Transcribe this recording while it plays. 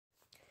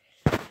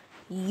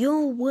Yo,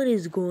 what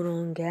is going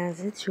on,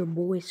 guys? It's your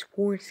boy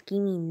Sports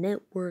Gaming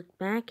Network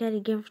back at it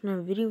again for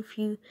another video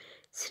for you.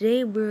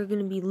 Today we're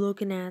gonna be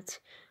looking at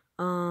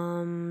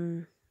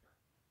the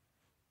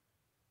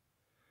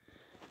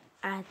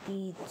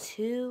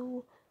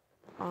two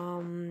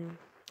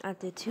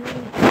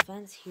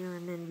events here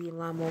in NBA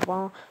Live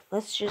Mobile.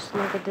 Let's just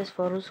look at this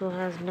photo. So it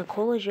has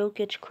Nikola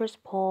Jokic, Chris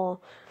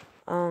Paul,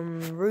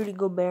 Rudy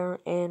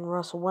Gobert, and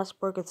Russell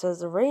Westbrook. It says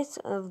the race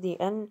of the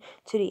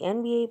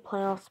NBA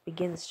playoffs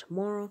begins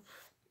tomorrow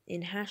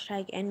in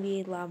hashtag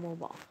NBA Live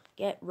Mobile.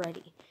 Get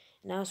ready.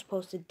 And that was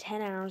posted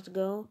 10 hours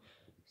ago,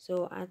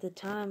 so at the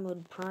time it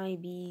would probably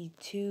be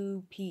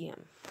 2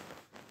 p.m.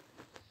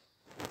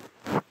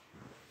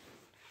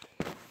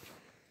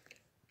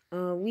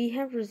 We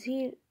have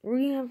received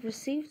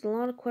a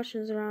lot of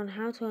questions around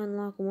how to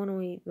unlock a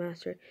 108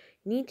 Master.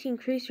 You need to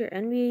increase your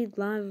NBA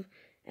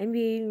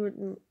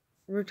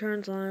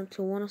returns lineup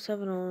to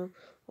 107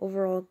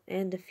 overall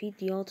and defeat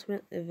the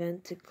ultimate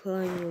event to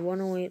claim your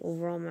 108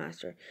 overall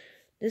Master.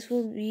 This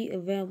will be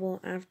available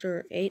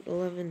after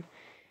 8/11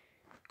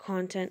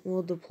 content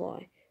will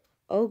deploy.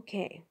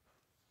 Okay,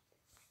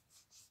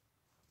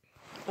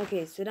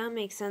 so that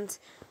makes sense.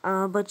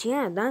 But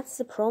yeah, that's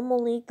the promo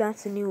leak.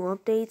 That's the new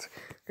update.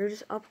 They're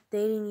just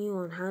updating you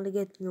on how to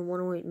get your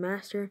 108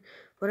 Master.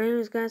 But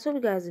anyways, guys, hope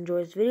you guys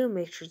enjoyed this video.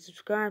 Make sure to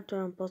subscribe,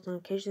 turn on post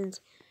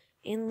notifications,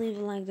 and leave a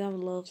like down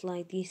below if you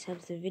like these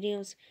types of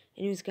videos.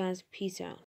 Anyways, guys, peace out.